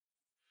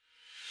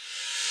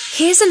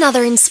Here's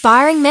another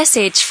inspiring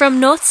message from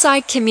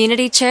Northside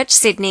Community Church,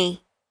 Sydney.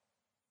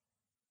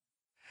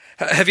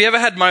 Have you ever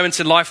had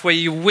moments in life where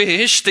you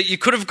wish that you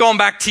could have gone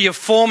back to your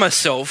former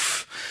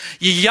self,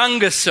 your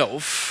younger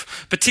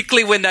self,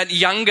 particularly when that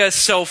younger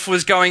self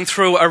was going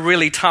through a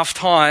really tough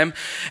time,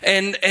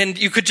 and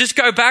you could just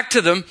go back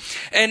to them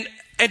and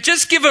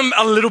just give them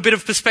a little bit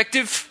of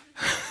perspective?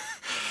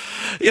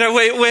 You know,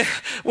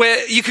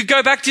 where you could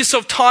go back to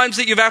yourself times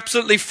that you've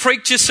absolutely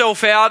freaked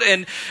yourself out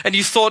and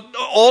you thought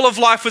all of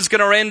life was going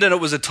to end, and it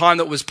was a time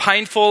that was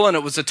painful and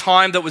it was a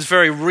time that was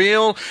very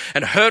real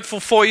and hurtful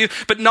for you.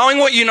 But knowing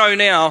what you know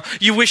now,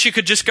 you wish you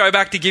could just go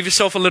back to give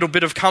yourself a little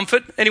bit of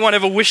comfort. Anyone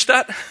ever wish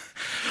that?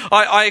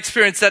 I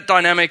experienced that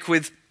dynamic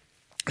with...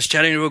 I was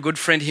chatting to a good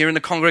friend here in the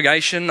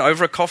congregation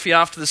over a coffee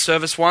after the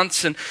service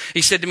once, and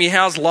he said to me,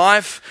 "How's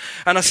life?"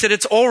 And I said,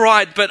 "It's all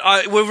right, but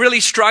we're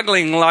really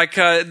struggling. Like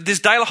this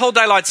whole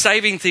daylight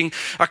saving thing,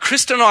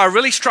 Krista and I are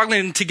really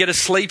struggling to get a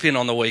sleep in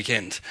on the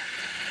weekend."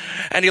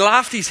 And he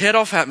laughed his head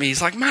off at me.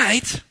 He's like,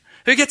 "Mate,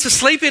 who gets a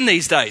sleep in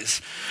these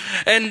days?"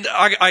 And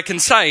I can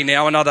say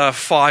now, another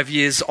 5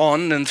 years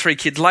on and 3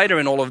 kids later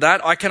and all of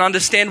that, I can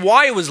understand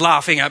why he was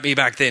laughing at me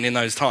back then in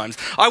those times.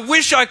 I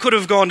wish I could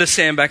have gone to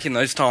Sam back in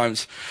those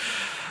times.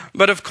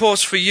 But of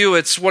course for you,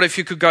 it's what if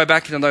you could go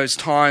back into those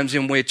times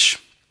in which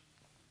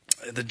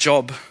the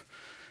job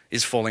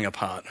is falling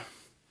apart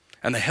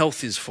and the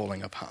health is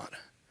falling apart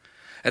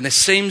and there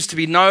seems to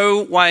be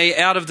no way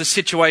out of the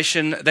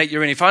situation that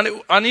you're in. If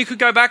only you could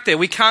go back there.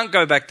 We can't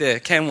go back there,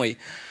 can we?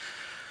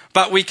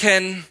 But we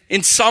can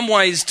in some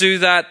ways do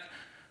that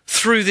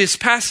through this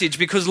passage,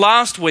 because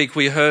last week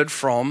we heard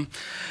from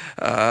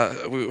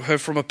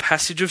a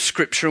passage of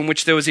scripture in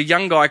which there was a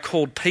young guy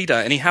called Peter,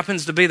 and he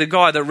happens to be the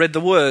guy that read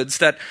the words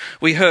that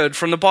we heard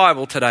from the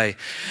Bible today.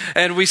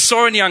 And we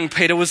saw in young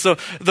Peter was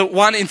the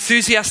one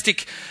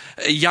enthusiastic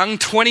young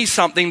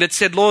 20-something that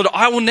said, "Lord,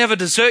 I will never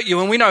desert you."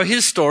 And we know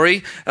his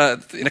story.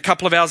 In a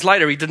couple of hours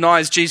later, he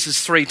denies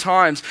Jesus 3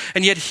 times.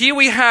 And yet here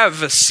we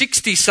have a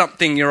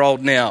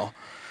 60-something-year-old now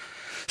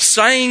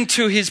saying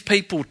to his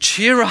people,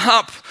 "Cheer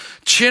up,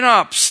 chin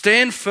up,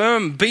 stand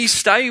firm, be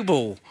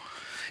stable,"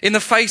 in the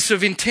face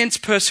of intense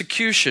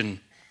persecution.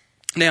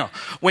 Now,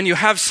 when you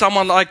have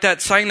someone like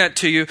that saying that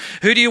to you,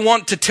 who do you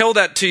want to tell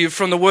that to you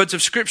from the words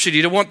of Scripture? Do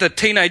you want the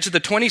teenager, the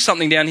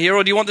 20-something down here,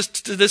 or do you want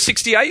the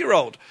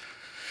 68-year-old?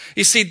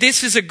 You see,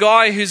 this is a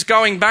guy who's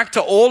going back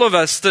to all of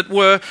us that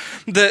were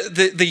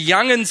the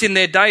young'uns in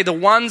their day, the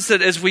ones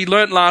that, as we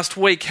learnt last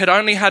week, had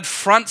only had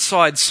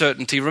front-side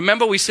certainty.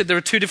 Remember, we said there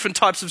are 2 different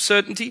types of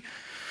certainty?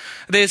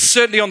 There's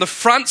certainty on the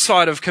front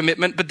side of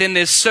commitment, but then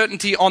there's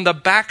certainty on the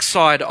back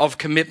side of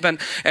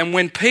commitment. And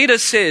when Peter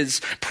says,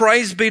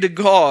 "Praise be to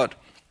God,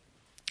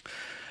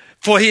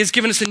 for he has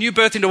given us a new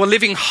birth into a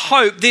living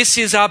hope," this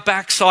is our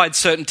backside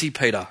certainty,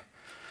 Peter.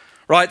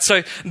 Right?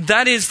 So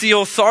that is the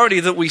authority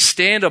that we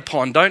stand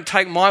upon. Don't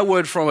take my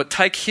word from it.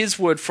 Take his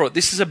word for it.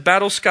 This is a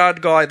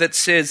battle-scarred guy that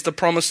says the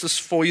promise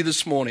for you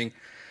this morning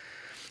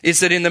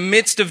is that in the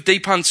midst of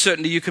deep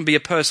uncertainty, you can be a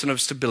person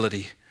of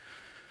stability.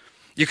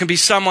 You can be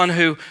someone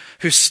who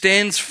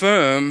stands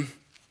firm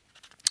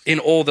in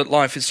all that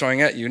life is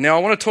throwing at you. Now, I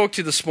want to talk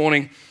to you this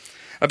morning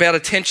about a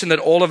tension that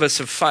all of us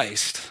have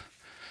faced.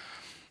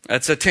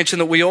 It's a tension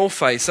that we all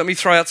face. Let me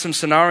throw out some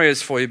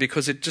scenarios for you,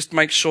 because it just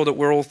makes sure that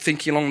we're all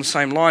thinking along the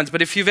same lines.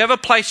 But if you've ever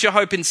placed your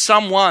hope in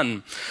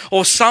someone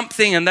or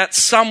something, and that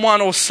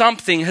someone or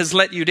something has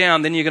let you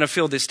down, then you're going to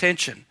feel this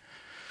tension.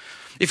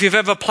 If you've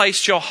ever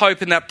placed your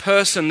hope in that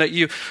person that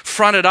you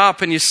fronted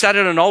up and you sat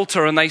at an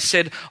altar and they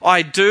said,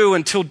 "I do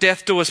until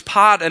death do us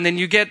part," and then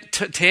you get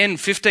 10,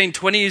 15,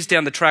 20 years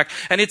down the track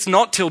and it's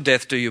not till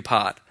death do you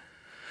part,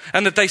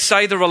 and that they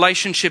say the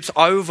relationship's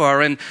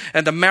over and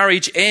the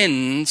marriage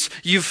ends,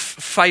 you've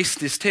faced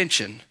this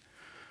tension.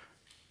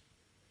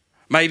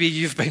 Maybe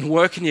you've been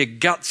working your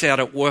guts out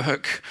at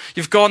work.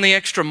 You've gone the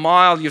extra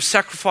mile. You've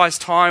sacrificed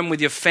time with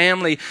your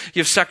family.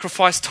 You've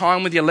sacrificed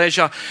time with your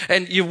leisure.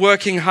 And you're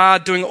working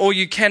hard, doing all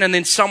you can. And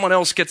then someone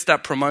else gets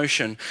that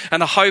promotion.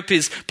 And the hope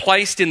is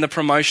placed in the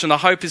promotion. The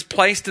hope is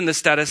placed in the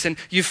status. And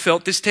you've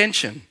felt this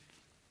tension.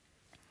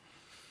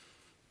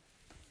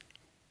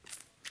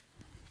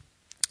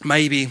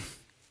 Maybe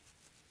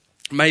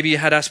you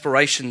had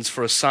aspirations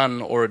for a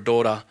son or a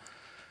daughter.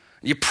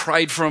 You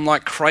prayed for them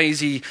like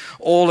crazy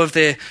all of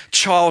their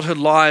childhood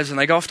lives, and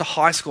they go off to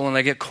high school and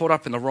they get caught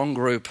up in the wrong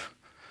group.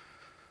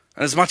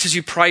 And as much as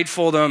you prayed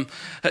for them,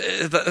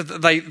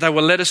 they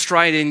were led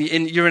astray,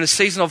 and you're in a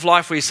season of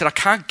life where you said, "I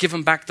can't give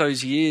them back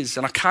those years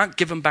and I can't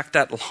give them back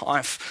that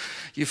life."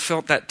 You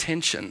felt that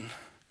tension.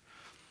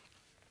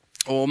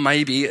 Or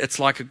maybe it's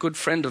like a good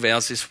friend of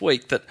ours this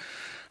week that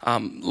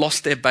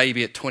lost their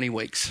baby at 20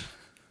 weeks.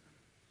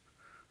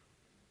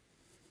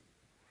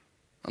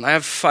 And they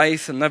have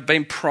faith, and they've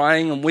been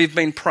praying, and we've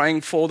been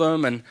praying for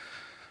them, and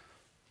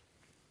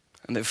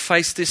they've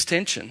faced this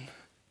tension.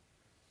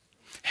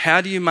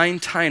 How do you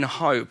maintain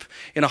hope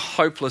in a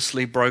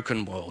hopelessly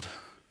broken world?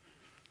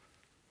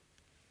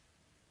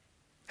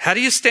 How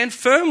do you stand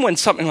firm when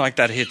something like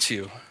that hits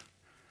you?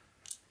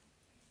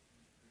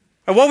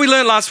 And what we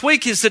learned last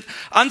week is that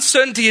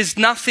uncertainty is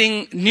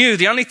nothing new.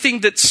 The only thing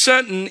that's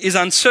certain is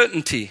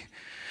uncertainty.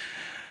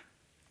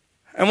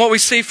 And what we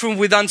see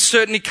with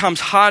uncertainty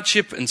comes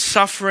hardship and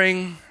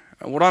suffering.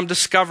 And what I'm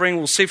discovering,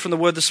 we'll see from the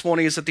word this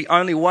morning, is that the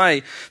only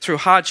way through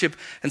hardship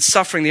and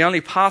suffering, the only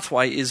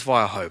pathway is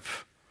via hope.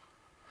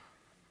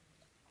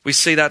 We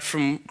see that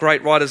from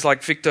great writers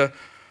like Viktor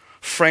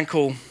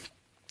Frankl,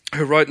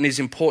 who wrote in his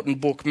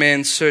important book,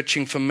 Man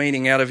Searching for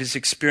Meaning, out of his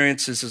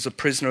experiences as a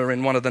prisoner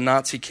in one of the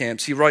Nazi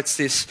camps. He writes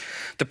this: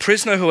 the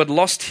prisoner who had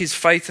lost his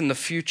faith in the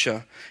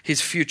future,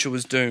 his future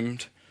was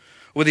doomed.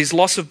 With his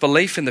loss of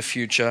belief in the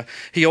future,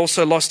 he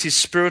also lost his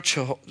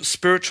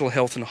spiritual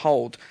health and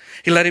hold.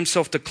 He let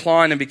himself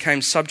decline and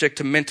became subject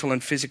to mental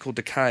and physical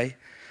decay.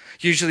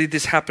 Usually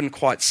this happened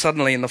quite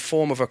suddenly in the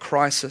form of a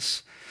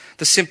crisis,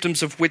 the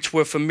symptoms of which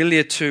were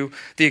familiar to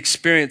the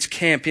experienced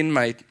camp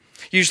inmate.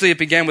 Usually it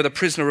began with a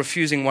prisoner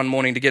refusing one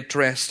morning to get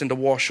dressed and to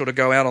wash or to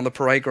go out on the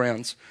parade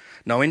grounds.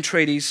 No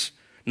entreaties,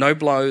 no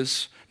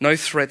blows, no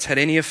threats had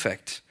any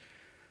effect.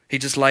 He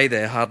just lay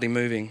there, hardly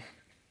moving.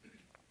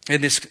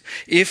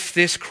 If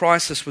this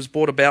crisis was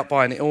brought about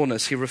by an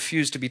illness, he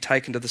refused to be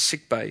taken to the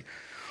sick bay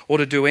or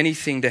to do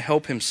anything to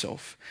help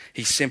himself.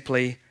 He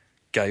simply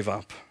gave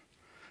up.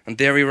 And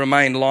there he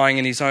remained, lying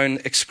in his own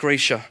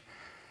excreta,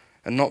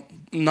 and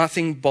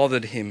nothing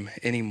bothered him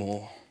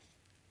anymore.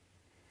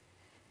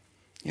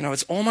 You know,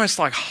 it's almost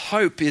like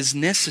hope is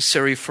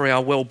necessary for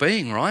our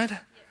well-being, right?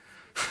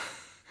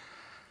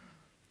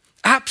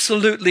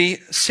 Absolutely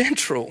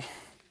central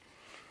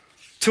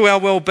to our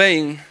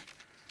well-being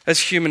as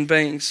human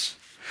beings.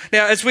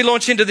 Now, as we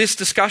launch into this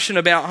discussion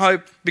about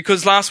hope,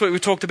 because last week we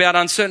talked about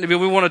uncertainty, but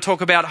we want to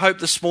talk about hope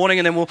this morning,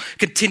 and then we'll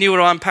continue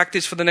to unpack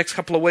this for the next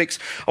couple of weeks.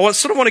 I want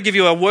to give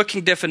you a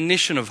working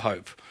definition of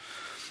hope.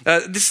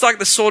 This is like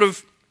the sort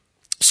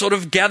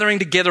of gathering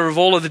together of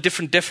all of the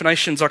different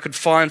definitions I could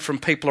find from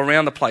people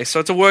around the place. So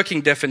it's a working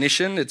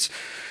definition. It's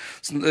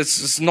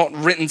not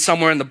written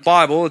somewhere in the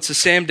Bible. It's a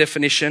Sam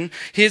definition.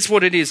 Here's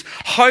what it is.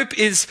 Hope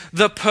is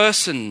the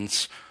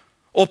persons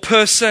or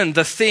person,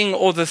 the thing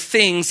or the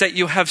things that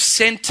you have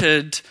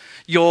centered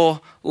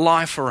your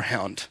life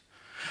around.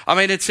 I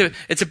mean, it's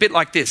a bit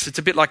like this. It's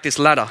a bit like this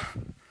ladder.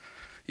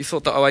 You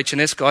thought the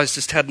OH&S guys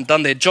just hadn't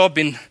done their job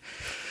in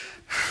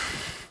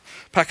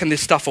packing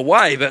this stuff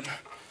away, but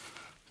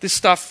this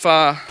stuff,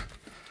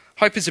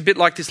 hope is a bit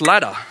like this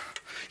ladder.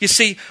 You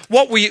see,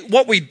 what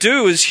we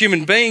do as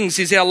human beings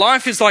is our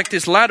life is like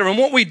this ladder, and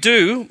what we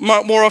do,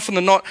 more often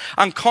than not,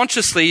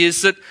 unconsciously,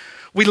 is that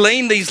we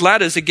lean these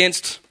ladders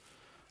against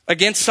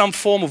some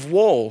form of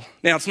wall.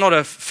 Now, it's not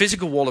a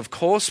physical wall, of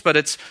course,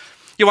 but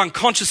you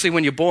unconsciously,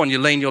 when you're born, you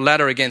lean your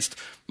ladder against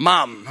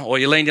mum, or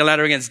you lean your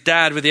ladder against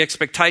dad with the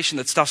expectation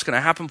that stuff's going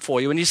to happen for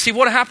you. And you see,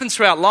 what happens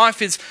throughout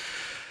life is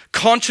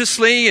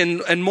consciously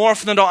and more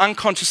often than not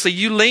unconsciously,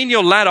 you lean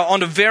your ladder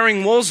onto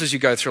varying walls as you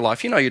go through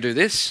life. You know you do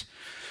this.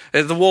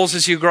 The walls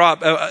as you grow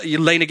up, you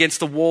lean against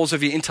the walls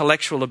of your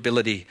intellectual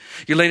ability.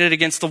 You lean it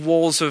against the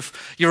walls of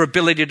your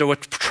ability to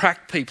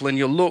attract people and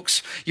your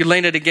looks. You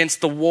lean it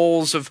against the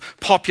walls of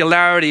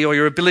popularity or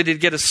your ability to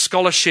get a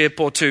scholarship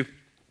or to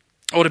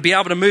be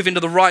able to move into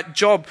the right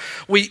job.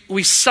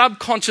 We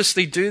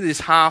subconsciously do this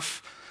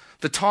half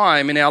the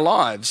time in our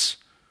lives.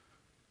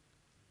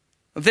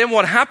 Then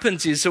what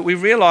happens is that we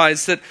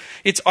realize that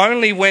it's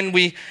only when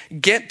we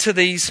get to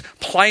these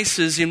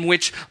places in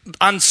which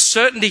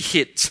uncertainty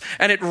hits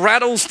and it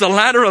rattles the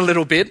ladder a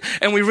little bit,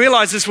 and we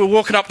realize as we're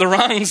walking up the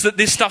rungs that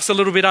this stuff's a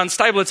little bit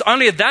unstable. It's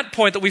only at that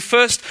point that we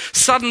first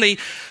suddenly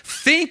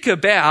think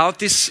about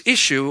this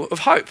issue of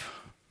hope.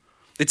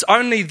 It's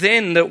only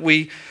then that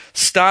we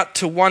start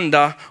to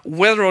wonder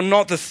whether or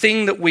not the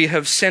thing that we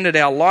have centered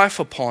our life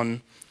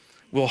upon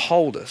will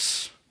hold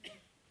us.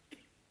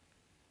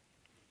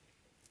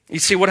 You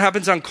see, what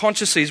happens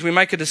unconsciously is we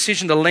make a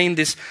decision to lean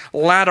this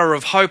ladder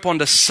of hope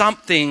onto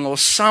something or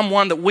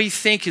someone that we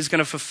think is going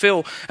to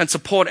fulfill and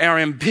support our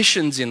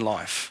ambitions in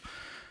life.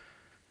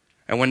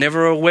 And we're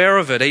never aware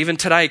of it. Even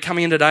today,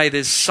 coming in today,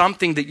 there's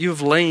something that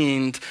you've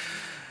leaned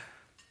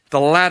the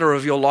ladder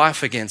of your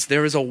life against.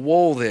 There is a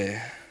wall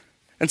there.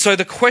 And so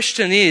the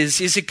question is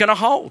it going to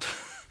hold?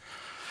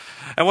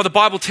 And what the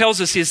Bible tells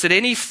us is that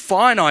any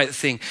finite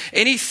thing,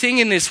 anything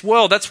in this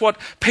world, that's what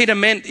Peter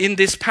meant in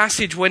this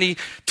passage when he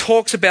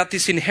talks about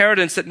this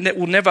inheritance that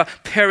will never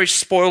perish,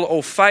 spoil,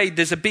 or fade.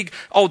 There's a big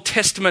Old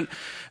Testament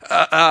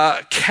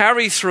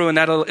carry through in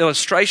that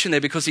illustration there,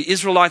 because the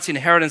Israelites'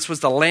 inheritance was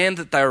the land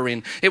that they were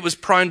in. It was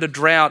prone to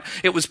drought.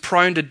 It was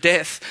prone to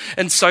death.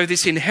 And so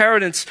this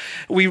inheritance,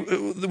 we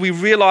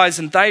realize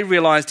and they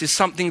realized, is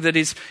something that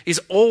is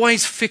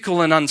always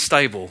fickle and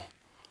unstable.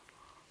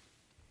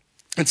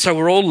 And so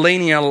we're all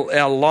leaning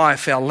our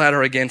life, our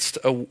ladder against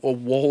a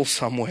wall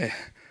somewhere.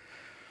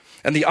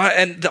 And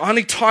the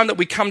only time that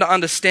we come to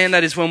understand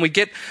that is when we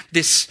get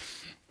this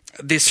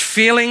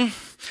feeling,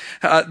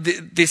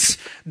 this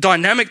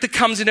dynamic that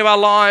comes into our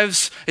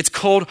lives. It's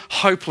called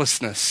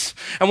hopelessness.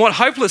 And what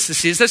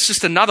hopelessness is, that's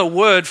just another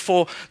word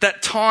for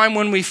that time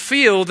when we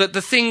feel that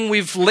the thing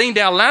we've leaned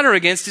our ladder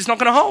against is not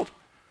going to hold.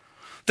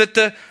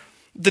 That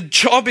The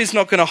job is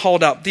not going to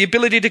hold up. The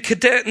ability to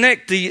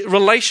connect, the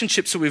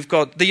relationships that we've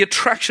got, the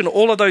attraction,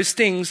 all of those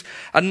things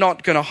are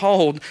not going to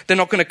hold. They're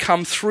not going to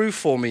come through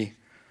for me.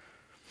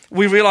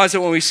 We realize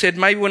that when we said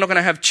maybe we're not going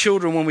to have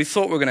children when we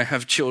thought we were going to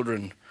have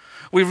children.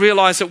 We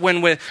realize that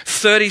when we're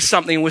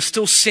 30-something and we're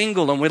still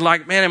single and we're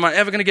like, man, am I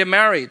ever going to get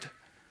married?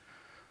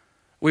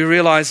 We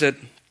realize that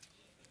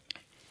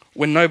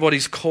when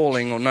nobody's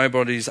calling or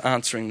nobody's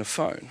answering the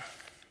phone.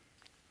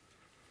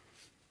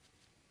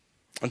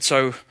 And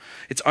so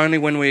it's only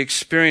when we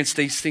experience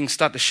these things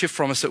start to shift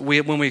from us that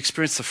when we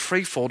experience the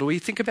free fall, do we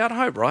think about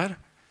hope, right?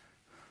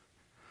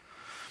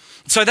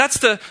 So that's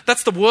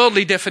the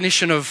worldly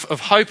definition of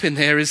hope in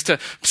there, is to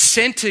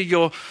center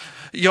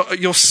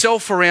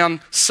yourself around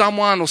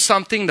someone or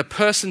something, the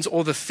persons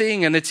or the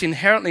thing, and it's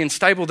inherently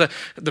unstable.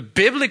 The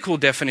biblical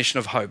definition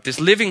of hope, this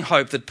living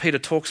hope that Peter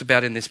talks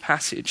about in this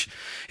passage,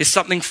 is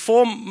something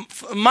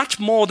much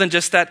more than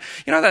just that,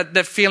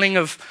 that feeling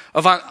of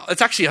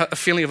it's actually a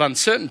feeling of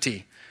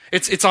uncertainty.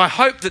 It's I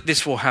hope that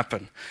this will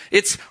happen.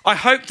 It's I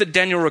hope that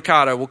Daniel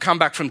Ricciardo will come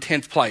back from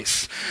 10th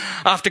place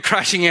after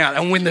crashing out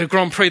and win the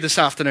Grand Prix this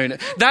afternoon.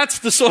 That's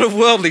the sort of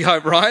worldly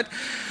hope, right,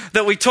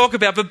 that we talk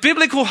about. But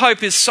biblical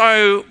hope is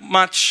so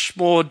much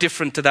more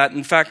different to that.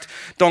 In fact,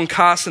 Don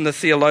Carson, the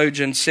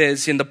theologian,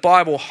 says in the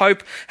Bible,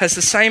 hope has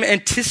the same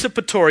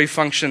anticipatory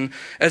function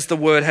as the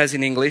word has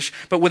in English,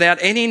 but without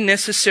any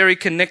necessary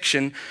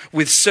connection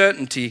with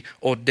certainty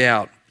or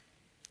doubt.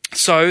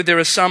 So there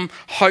are some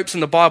hopes in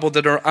the Bible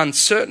that are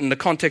uncertain. The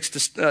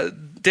context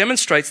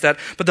demonstrates that.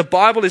 But the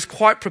Bible is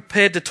quite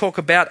prepared to talk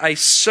about a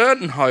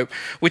certain hope,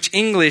 which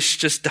English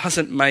just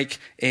doesn't make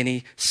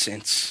any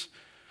sense.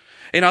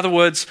 In other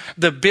words,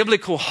 the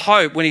biblical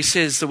hope, when he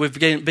says that we've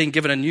been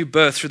given a new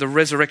birth through the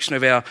resurrection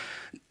of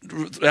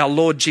our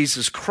Lord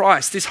Jesus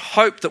Christ, this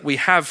hope that we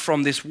have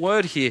from this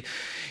word here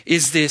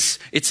is this: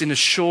 it's an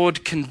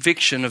assured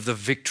conviction of the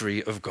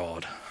victory of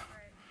God.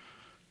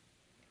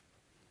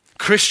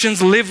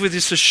 Christians live with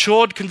this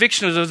assured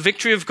conviction of the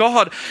victory of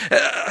God.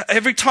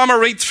 Every time I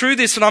read through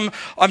this and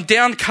I'm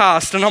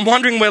downcast and I'm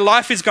wondering where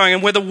life is going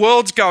and where the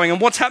world's going and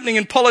what's happening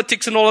in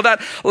politics and all of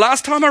that.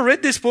 Last time I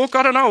read this book,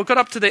 I don't know, I got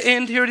up to the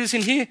end. Here it is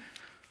in here.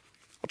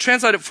 I'll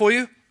translate it for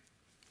you.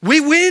 We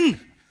win.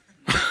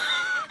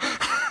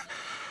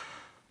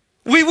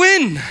 We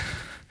win.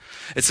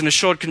 It's an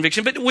assured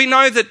conviction. But we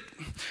know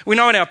in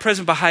our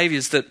present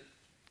behaviors that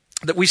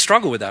we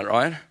struggle with that,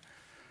 right?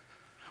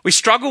 We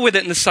struggle with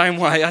it in the same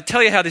way. I'll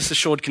tell you how this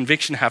assured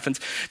conviction happens.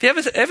 Have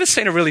you ever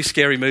seen a really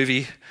scary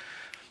movie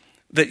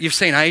that you've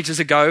seen ages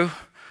ago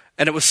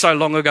and it was so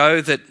long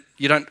ago that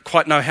you don't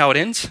quite know how it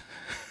ends?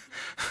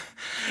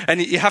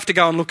 And you have to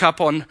go and look up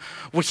on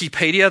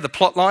Wikipedia the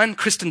plot line.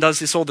 Kristen does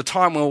this all the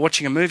time when we're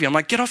watching a movie. I'm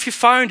like, get off your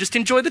phone, just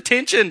enjoy the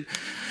tension.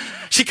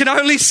 She can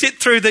only sit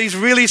through these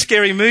really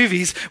scary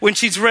movies when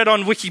she's read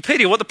on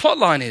Wikipedia what the plot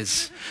line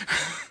is.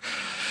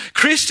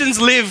 Christians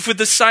live with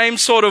the same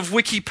sort of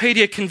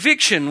Wikipedia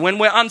conviction. When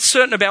we're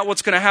uncertain about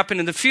what's going to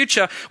happen in the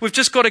future, we've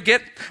got to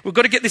get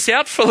this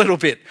out for a little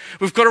bit.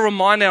 We've got to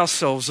remind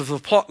ourselves of the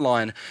plot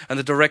line and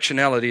the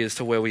directionality as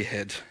to where we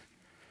head.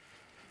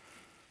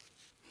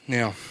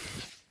 Now,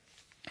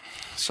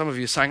 some of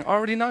you are saying, I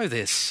already know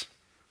this.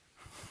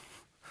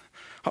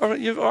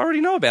 You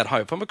already know about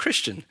hope. I'm a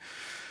Christian.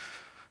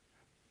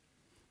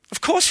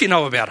 Of course you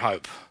know about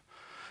hope.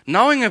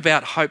 Knowing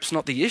about hope's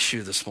not the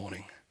issue this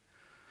morning.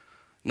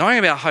 Knowing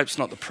about hope's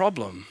not the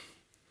problem.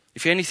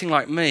 If you're anything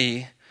like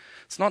me,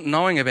 it's not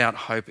knowing about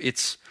hope,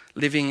 it's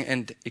living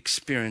and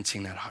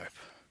experiencing that hope.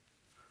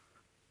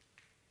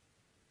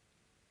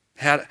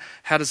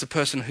 How does a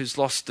person who's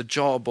lost the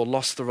job or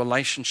lost the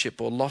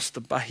relationship or lost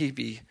the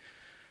baby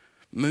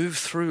move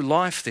through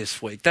life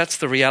this week? That's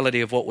the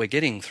reality of what we're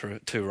getting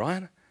through to,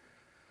 right?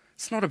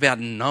 It's not about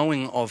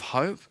knowing of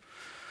hope.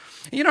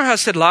 You know how I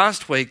said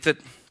last week that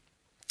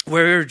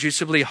we're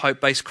irreducibly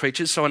hope-based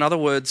creatures? So in other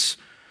words,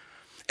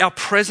 our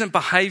present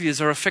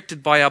behaviours are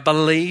affected by our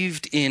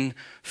believed in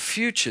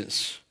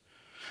futures.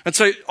 And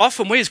so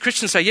often we as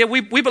Christians say, yeah,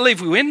 we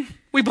believe we win.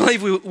 We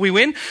believe we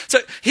win. So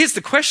here's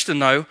the question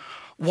though,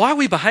 why are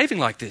we behaving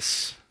like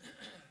this?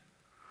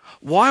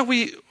 Why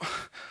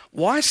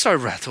so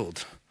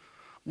rattled?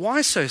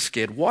 Why so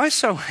scared? Why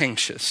so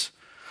anxious?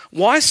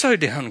 Why so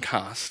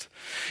downcast?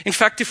 In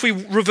fact, if we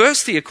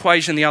reverse the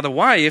equation the other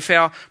way, if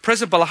our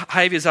present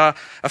behaviours are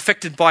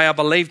affected by our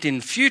believed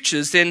in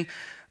futures,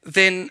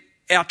 then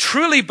our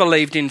truly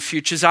believed in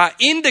futures are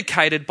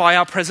indicated by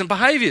our present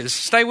behaviours.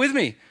 Stay with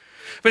me.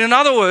 But in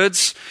other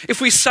words,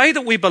 if we say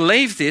that we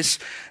believe this,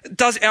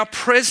 does our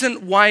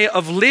present way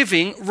of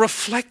living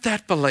reflect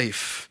that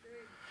belief?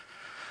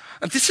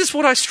 And this is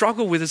what I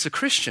struggle with as a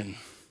Christian.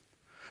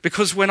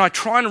 Because when I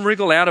try and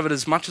wriggle out of it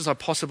as much as I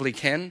possibly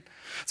can,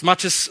 as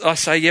much as I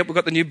say, yeah, we've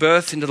got the new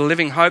birth into the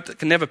living hope that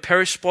can never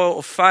perish, spoil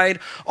or fade,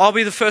 I'll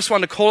be the first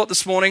one to call it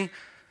this morning.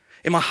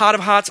 In my heart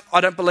of hearts,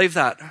 I don't believe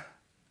that.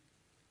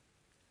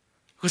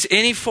 Because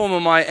any form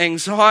of my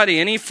anxiety,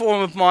 any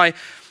form of my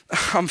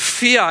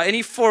fear,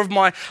 any form of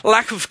my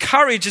lack of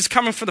courage is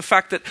coming from the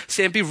fact that,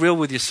 Sam, be real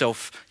with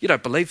yourself. You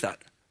don't believe that.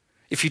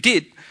 If you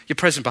did, your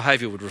present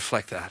behaviour would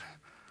reflect that.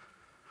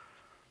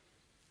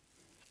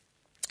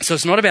 So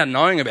it's not about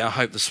knowing about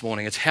hope this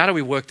morning. It's how do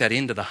we work that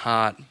into the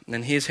heart?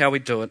 And here's how we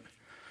do it.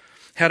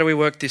 How do we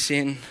work this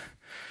in?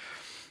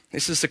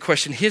 This is the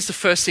question. Here's the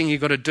first thing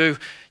you've got to do.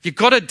 You've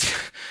got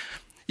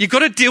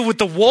to deal with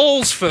the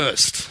walls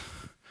first.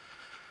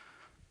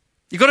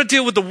 You've got to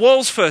deal with the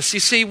walls first. You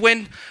see,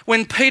 when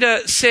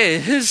Peter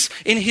says,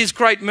 in his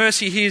great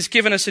mercy, he has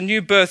given us a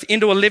new birth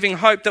into a living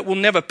hope that will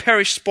never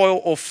perish,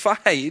 spoil, or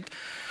fade,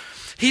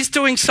 he's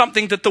doing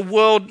something that the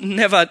world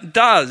never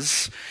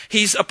does.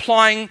 He's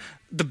applying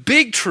the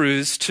big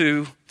truths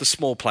to the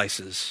small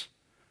places.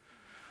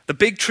 The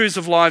big truths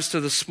of lives to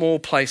the small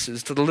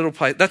places, to the little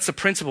place. That's the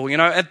principle,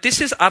 And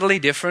this is utterly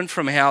different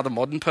from how the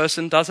modern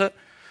person does it.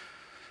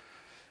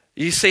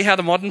 You see how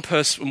the modern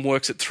person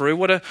works it through.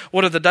 What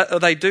do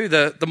they do?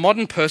 The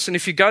modern person,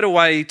 if you go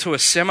to a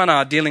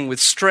seminar dealing with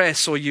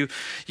stress, or you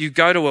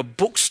go to a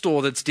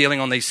bookstore that's dealing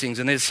on these things,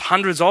 and there's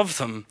hundreds of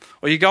them,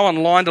 or you go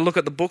online to look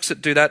at the books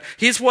that do that,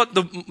 here's what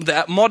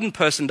the modern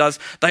person does.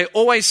 They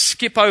always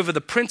skip over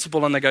the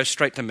principle and they go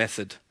straight to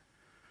method.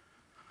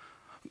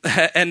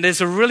 And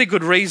there's a really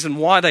good reason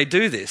why they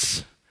do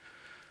this.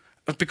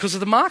 Because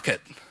of the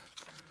market.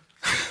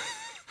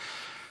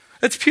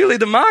 It's purely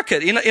the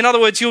market. In other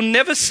words, you'll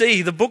never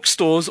see the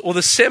bookstores or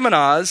the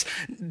seminars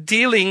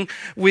dealing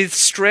with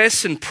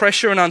stress and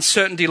pressure and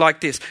uncertainty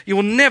like this. You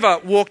will never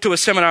walk to a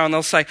seminar and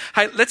they'll say,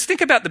 hey, let's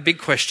think about the big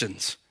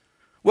questions.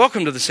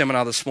 Welcome to the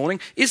seminar this morning.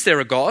 Is there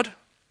a God?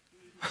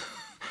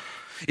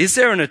 Is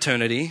there an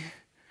eternity?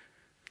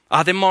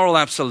 Are there moral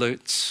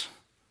absolutes?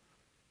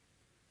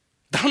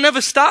 They'll never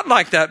start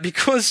like that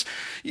because,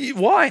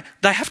 why?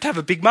 They have to have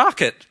a big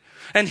market.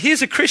 And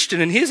here's a Christian,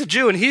 and here's a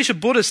Jew, and here's a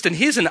Buddhist, and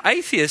here's an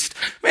atheist.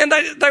 Man,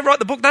 they write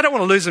the book. They don't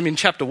want to lose them in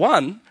chapter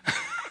 1.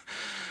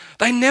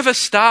 They never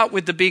start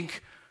with the big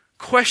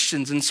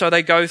questions, and so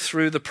they go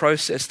through the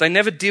process. They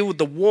never deal with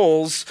the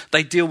walls.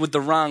 They deal with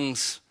the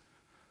rungs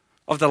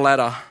of the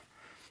ladder.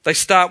 They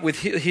start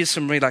with, here's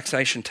some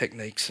relaxation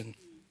techniques, and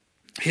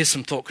here's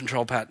some thought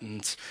control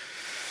patterns.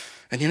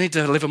 And you need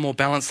to live a more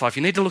balanced life.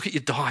 You need to look at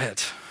your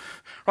diet.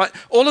 Right?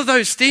 All of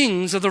those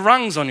things are the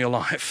rungs on your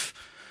life.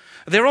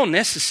 They're all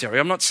necessary.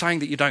 I'm not saying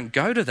that you don't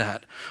go to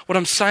that. What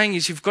I'm saying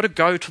is you've got to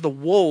go to the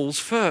walls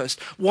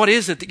first. What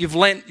is it that you've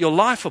lent your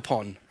life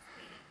upon?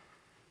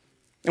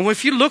 And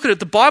if you look at it,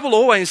 the Bible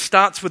always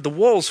starts with the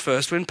walls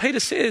first. When Peter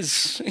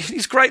says,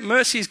 his great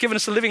mercy has given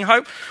us a living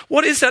hope,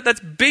 what is that? That's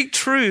big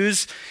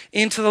truths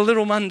into the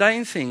little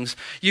mundane things.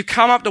 You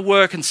come up to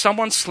work and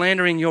someone's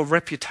slandering your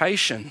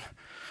reputation.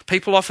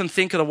 People often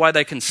think of the way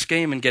they can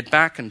scheme and get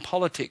back in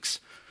politics.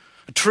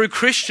 A true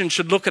Christian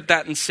should look at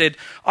that and said,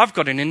 I've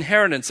got an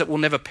inheritance that will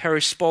never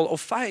perish, spoil, or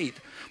fade.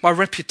 My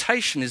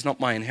reputation is not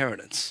my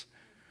inheritance.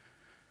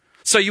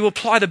 So you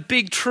apply the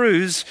big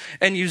truths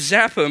and you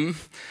zap them,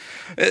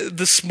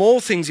 the small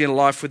things in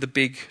life with the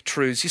big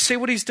truths. You see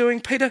what he's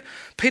doing? Peter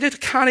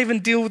can't even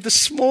deal with the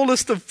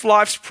smallest of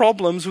life's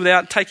problems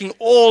without taking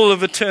all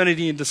of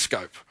eternity into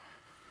scope.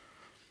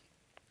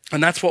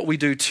 And that's what we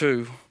do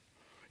too.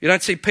 You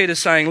don't see Peter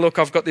saying, look,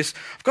 I've got this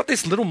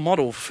little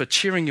model for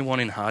cheering you on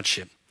in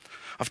hardship.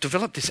 I've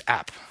developed this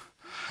app.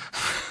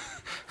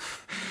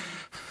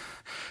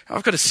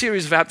 I've got a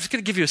series of apps. It's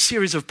going to give you a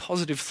series of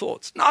positive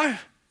thoughts. No,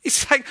 he's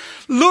saying,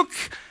 look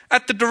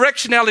at the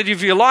directionality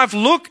of your life.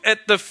 Look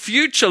at the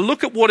future.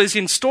 Look at what is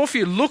in store for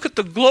you. Look at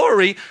the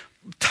glory.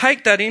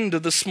 Take that into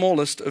the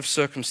smallest of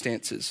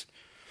circumstances.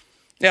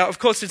 Now, of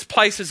course, there's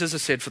places, as I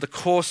said, for the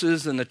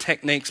courses and the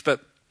techniques, but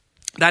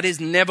that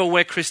is never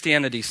where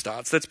Christianity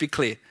starts. Let's be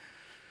clear.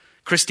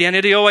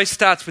 Christianity always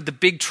starts with the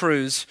big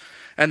truths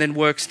and then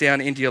works down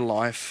into your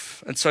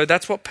life. And so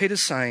that's what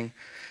Peter's saying.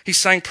 He's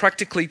saying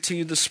practically to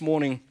you this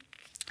morning,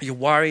 you're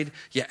worried,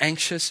 you're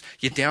anxious,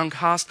 you're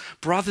downcast.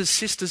 Brothers,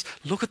 sisters,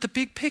 look at the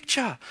big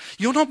picture.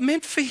 You're not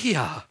meant for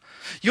here.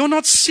 You're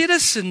not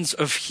citizens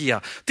of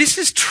here. This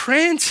is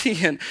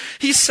transient.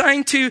 He's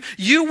saying to you,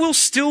 you will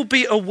still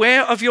be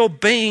aware of your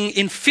being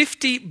in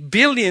 50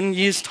 billion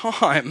years'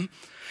 time.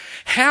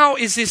 How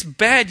is this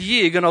bad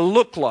year going to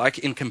look like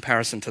in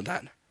comparison to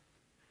that?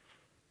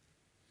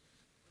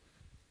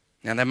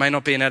 Now, that may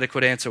not be an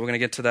adequate answer. We're going to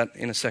get to that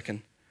in a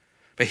second.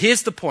 But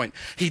here's the point.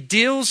 He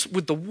deals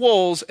with the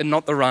walls and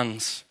not the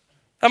rungs.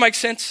 That makes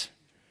sense?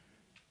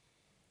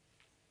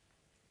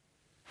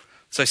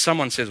 So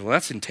someone says, well,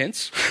 that's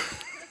intense.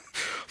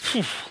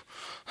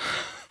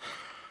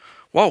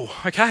 Whoa,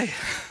 okay.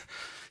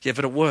 Yeah,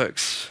 but it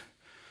works.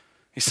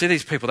 You see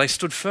these people, they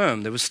stood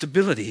firm. There was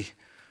stability.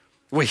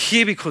 We're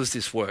here because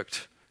this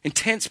worked.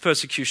 Intense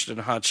persecution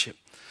and hardship.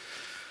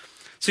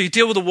 So you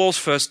deal with the walls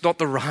first, not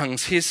the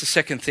rungs. Here's the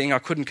second thing. I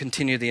couldn't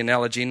continue the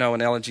analogy. No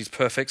analogy is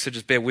perfect, so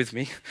just bear with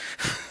me.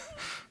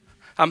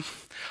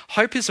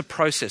 Hope is a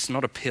process,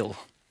 not a pill.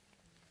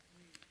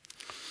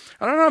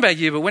 I don't know about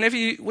you, but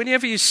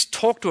whenever you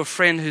talk to a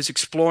friend who's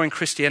exploring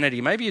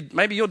Christianity,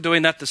 maybe you're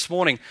doing that this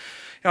morning.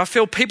 I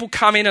feel people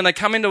come in and they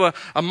come into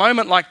a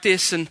moment like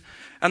this and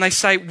they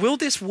say, will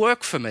this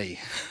work for me?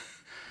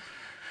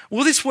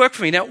 Will this work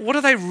for me? Now, what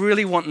do they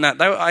really want in that?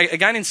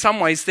 Again, in some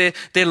ways, they're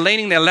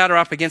leaning their ladder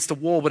up against a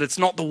wall, but it's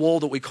not the wall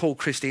that we call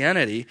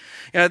Christianity.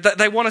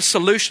 They want a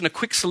solution, a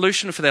quick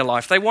solution for their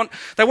life. They want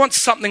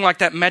something like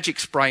that magic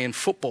spray in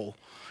football.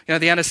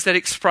 The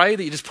anesthetic spray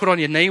that you just put on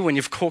your knee when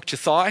you've corked your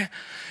thigh.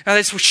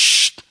 They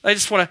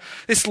just want to,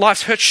 this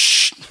life's hurt,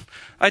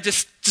 I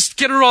just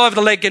get it all over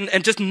the leg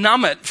and just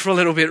numb it for a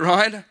little bit,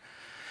 right?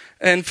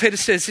 And Peter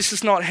says this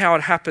is not how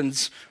it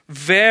happens.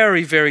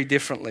 Very, very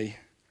differently.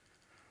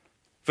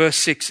 Verse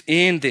 6,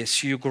 in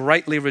this you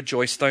greatly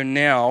rejoice, though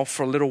now,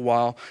 for a little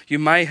while, you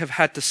may have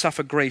had to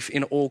suffer grief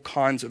in all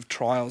kinds of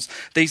trials.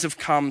 These have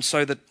come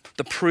so that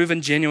the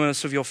proven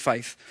genuineness of your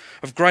faith,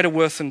 of greater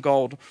worth than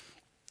gold,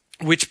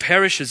 which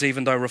perishes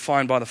even though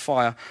refined by the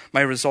fire,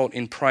 may result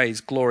in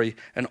praise, glory,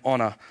 and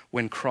honor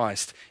when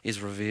Christ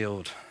is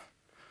revealed.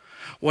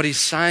 What he's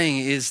saying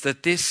is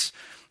that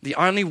the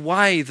only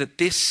way that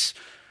this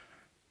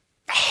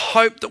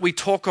hope that we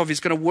talk of is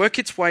going to work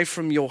its way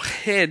from your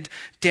head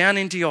down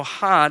into your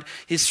heart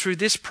is through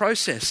this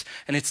process,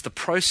 and it's the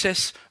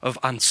process of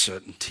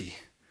uncertainty.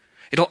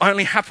 It'll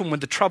only happen when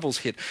the troubles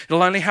hit.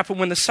 It'll only happen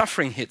when the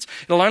suffering hits.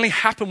 It'll only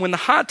happen when the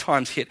hard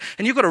times hit,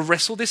 and you've got to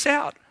wrestle this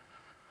out.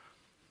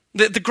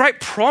 The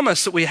great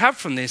promise that we have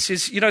from this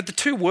is, the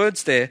two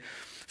words there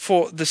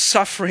for the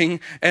suffering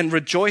and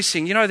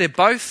rejoicing, they're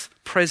both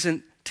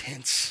present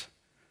tense.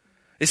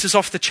 This is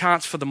off the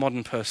charts for the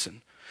modern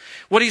person.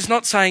 What he's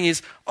not saying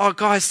is, oh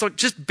guys, look,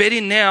 just bet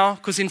in now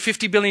because in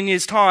 50 billion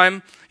years'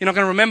 time, you're not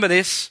going to remember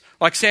this.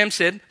 Like Sam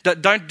said,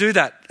 don't do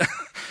that.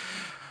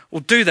 Well,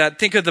 do that.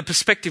 Think of the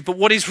perspective. But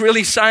what he's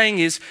really saying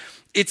is,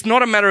 it's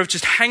not a matter of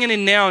just hanging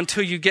in now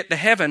until you get to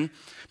heaven,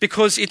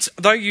 because it's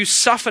though you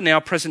suffer now,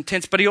 present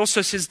tense, but he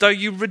also says though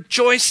you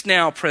rejoice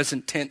now,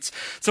 present tense.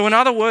 So in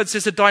other words,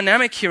 there's a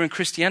dynamic here in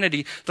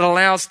Christianity that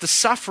allows the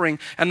suffering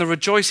and the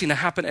rejoicing to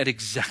happen at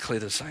exactly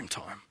the same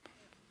time.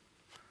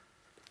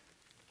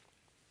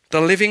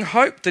 The living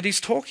hope that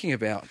he's talking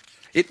about,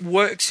 it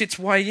works its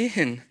way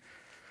in.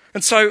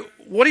 And so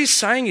what he's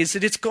saying is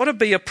that it's got to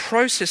be a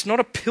process, not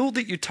a pill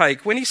that you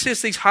take. When he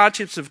says these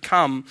hardships have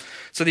come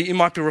so that you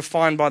might be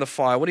refined by the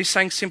fire, what he's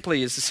saying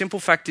simply is, the simple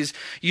fact is,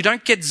 you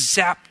don't get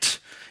zapped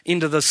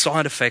into the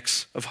side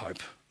effects of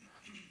hope.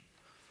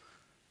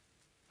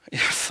 I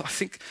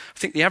think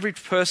the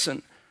average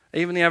person,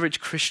 even the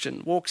average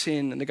Christian, walks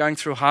in and they're going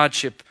through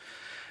hardship,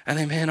 and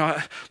then,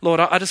 man, Lord,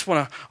 I just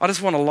want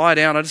to lie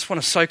down. I just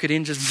want to soak it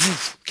in.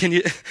 Just can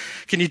you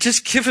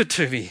just give it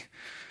to me?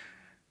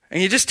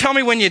 And you just tell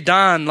me when you're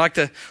done, like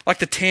the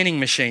tanning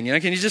machine.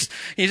 Can you just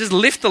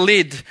lift the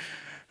lid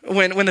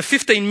when the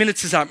 15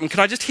 minutes is up, and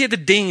can I just hear the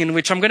ding in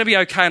which I'm going to be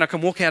okay and I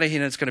can walk out of here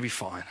and it's going to be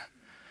fine?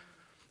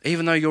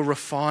 Even though you're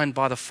refined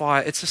by the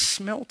fire, it's a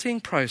smelting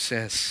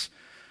process.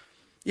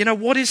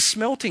 What is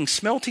smelting?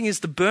 Smelting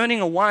is the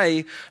burning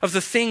away of the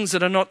things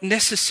that are not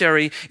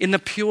necessary in the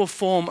pure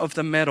form of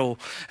the metal.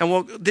 And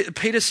what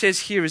Peter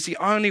says here is the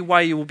only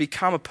way you will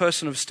become a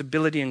person of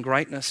stability and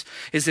greatness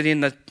is that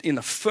in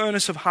the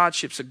furnace of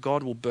hardships that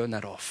God will burn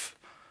that off.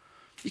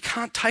 You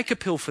can't take a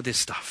pill for this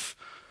stuff.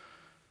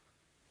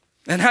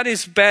 And that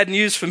is bad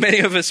news for many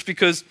of us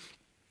because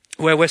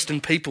we're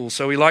Western people,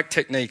 so we like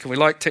technique and we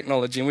like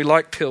technology and we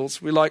like pills.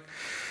 We like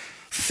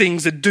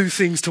things that do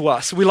things to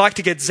us. We like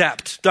to get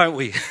zapped, don't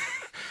we?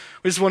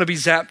 We just want to be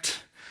zapped,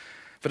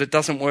 but it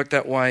doesn't work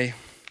that way.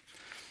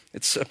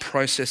 It's a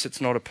process, it's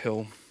not a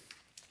pill.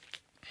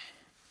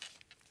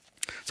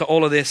 So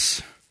all of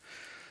this,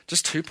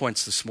 just 2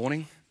 points this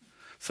morning,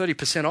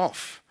 30%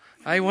 off.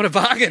 Hey, what a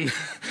bargain.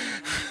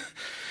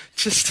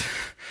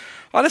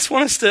 I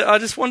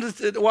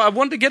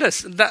wanted to get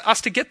us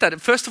to get that.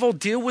 First of all,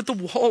 deal with the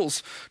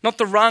walls, not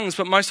the rungs,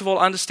 but most of all,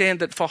 understand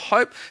that for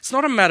hope, it's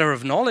not a matter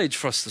of knowledge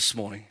for us this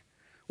morning.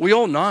 We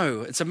all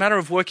know. It's a matter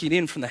of working it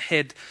in from the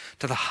head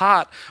to the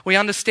heart. We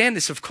understand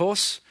this, of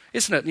course,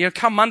 isn't it?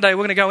 Come Monday, we're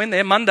going to go in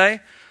there.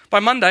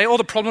 By Monday, all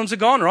the problems are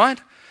gone, right?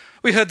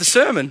 We heard the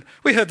sermon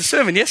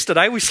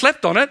yesterday. We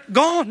slept on it.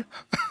 Gone.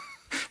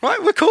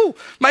 Right? We're cool.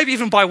 Maybe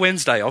even by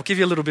Wednesday. I'll give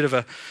you a little bit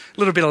of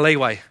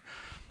leeway.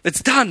 It's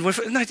done.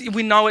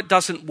 We know it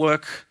doesn't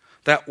work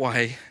that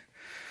way.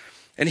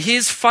 And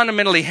here's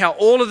fundamentally how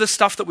all of the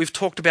stuff that we've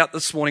talked about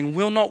this morning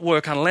will not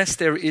work unless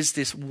there is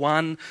this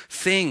one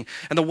thing.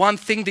 And the one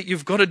thing that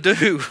you've got to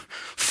do,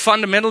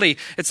 fundamentally,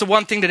 it's the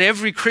one thing that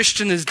every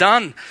Christian has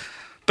done.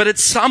 But at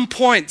some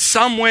point,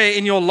 somewhere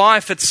in your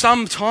life, at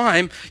some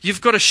time,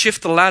 you've got to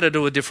shift the ladder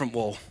to a different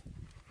wall.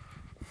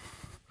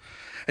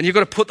 And you've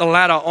got to put the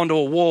ladder onto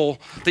a wall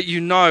that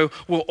you know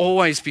will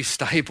always be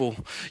stable.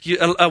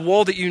 A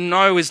wall that you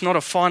know is not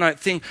a finite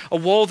thing. A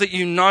wall that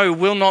you know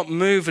will not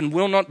move and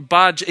will not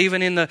budge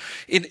even in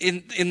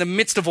the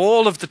midst of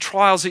all of the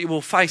trials that you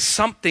will face.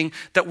 Something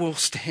that will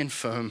stand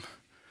firm.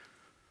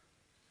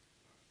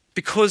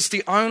 Because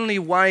the only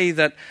way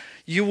that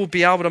you will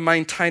be able to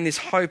maintain this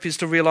hope is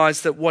to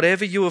realize that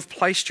whatever you have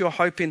placed your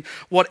hope in,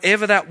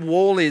 whatever that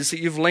wall is that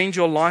you've leaned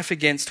your life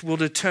against, will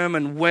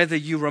determine whether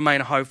you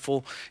remain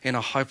hopeful in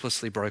a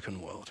hopelessly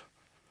broken world.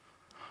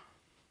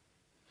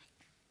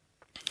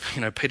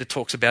 Peter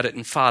talks about it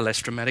in far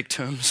less dramatic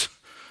terms,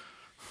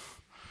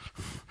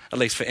 at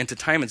least for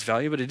entertainment's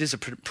value, but it is a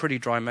pretty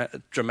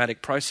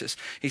dramatic process.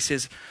 He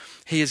says,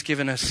 he has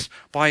given us,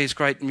 by his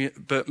great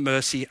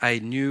mercy, a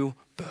new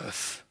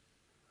birth.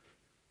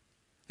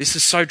 This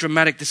is so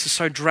dramatic, this is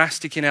so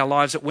drastic in our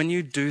lives that when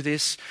you do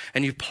this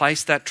and you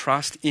place that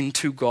trust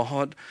into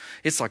God,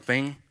 it's like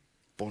being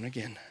born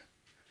again.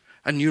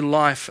 A new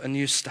life, a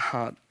new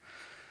start.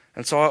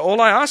 And so all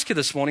I ask you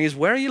this morning is,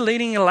 where are you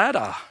leaning your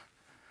ladder?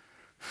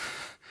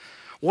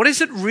 What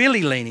is it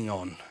really leaning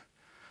on?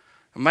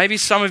 Maybe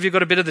some of you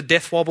got a bit of the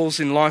death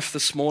wobbles in life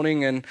this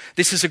morning, and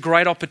this is a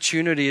great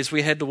opportunity as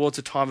we head towards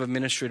a time of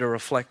ministry to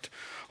reflect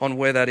on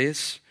where that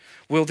is.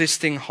 Will this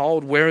thing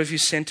hold? Where have you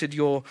centered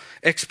your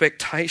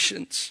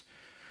expectations?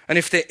 And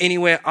if they're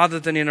anywhere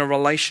other than in a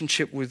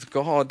relationship with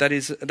God, that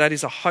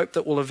is a hope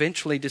that will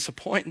eventually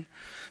disappoint.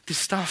 This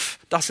stuff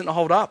doesn't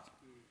hold up.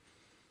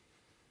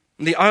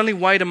 And the only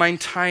way to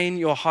maintain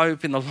your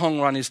hope in the long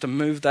run is to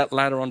move that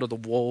ladder onto the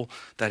wall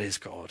that is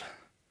God.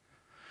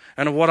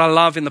 And what I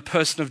love in the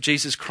person of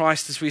Jesus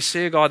Christ is we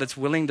see a guy that's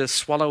willing to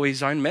swallow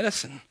his own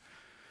medicine.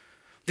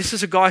 This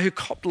is a guy who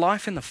copped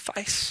life in the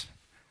face.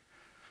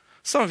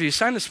 Some of you are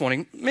saying this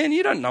morning, man,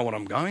 you don't know what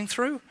I'm going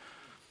through.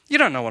 You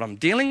don't know what I'm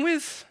dealing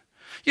with.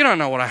 You don't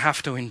know what I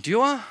have to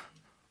endure.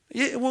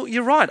 Yeah, well,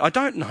 you're right, I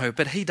don't know,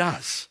 but he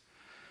does.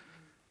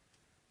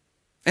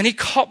 And he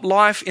copped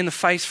life in the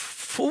face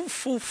full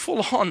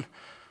on.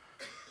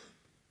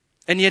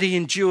 And yet he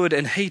endured,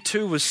 and he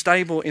too was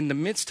stable in the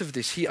midst of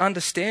this. He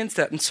understands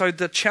that. And so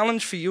the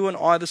challenge for you and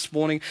I this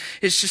morning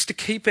is just to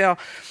keep our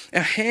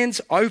hands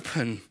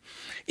open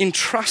in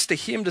trust to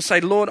him, to say,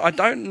 Lord, I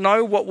don't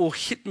know what will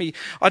hit me.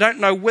 I don't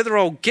know whether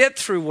I'll get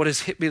through what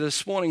has hit me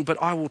this morning,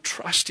 but I will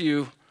trust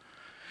you.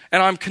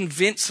 And I'm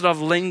convinced that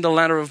I've leaned the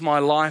ladder of my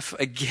life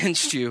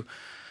against you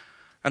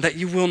and that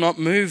you will not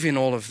move in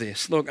all of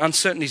this. Look,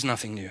 uncertainty is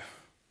nothing new.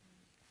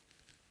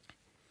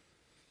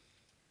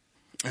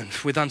 And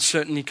with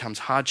uncertainty comes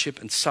hardship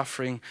and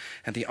suffering.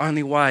 And the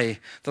only way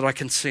that I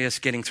can see us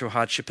getting through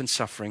hardship and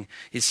suffering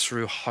is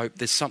through hope.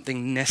 There's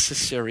something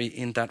necessary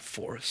in that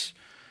for us.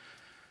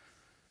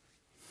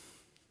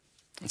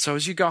 And so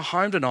as you go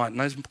home tonight, in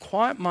those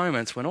quiet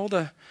moments when all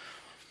the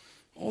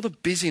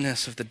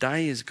busyness of the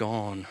day is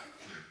gone,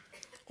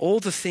 all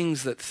the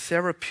things that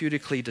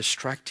therapeutically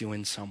distract you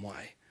in some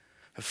way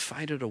have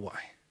faded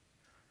away.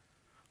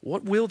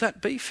 What will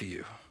that be for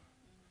you?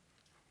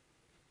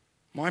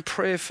 My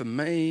prayer for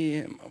me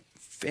and my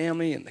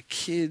family and the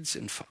kids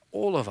and for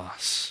all of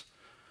us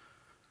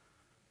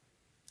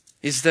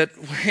is that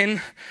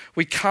when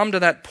we come to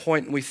that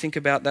point and we think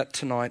about that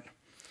tonight,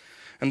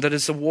 and that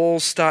as the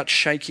walls start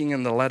shaking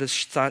and the ladders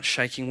start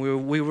shaking,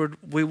 we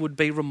would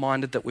be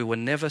reminded that we were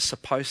never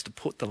supposed to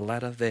put the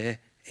ladder there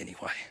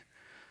anyway.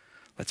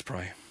 Let's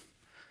pray.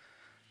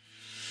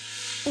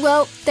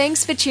 Well,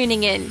 thanks for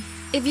tuning in.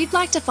 If you'd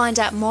like to find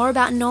out more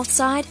about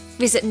Northside,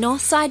 visit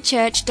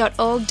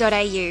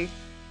northsidechurch.org.au.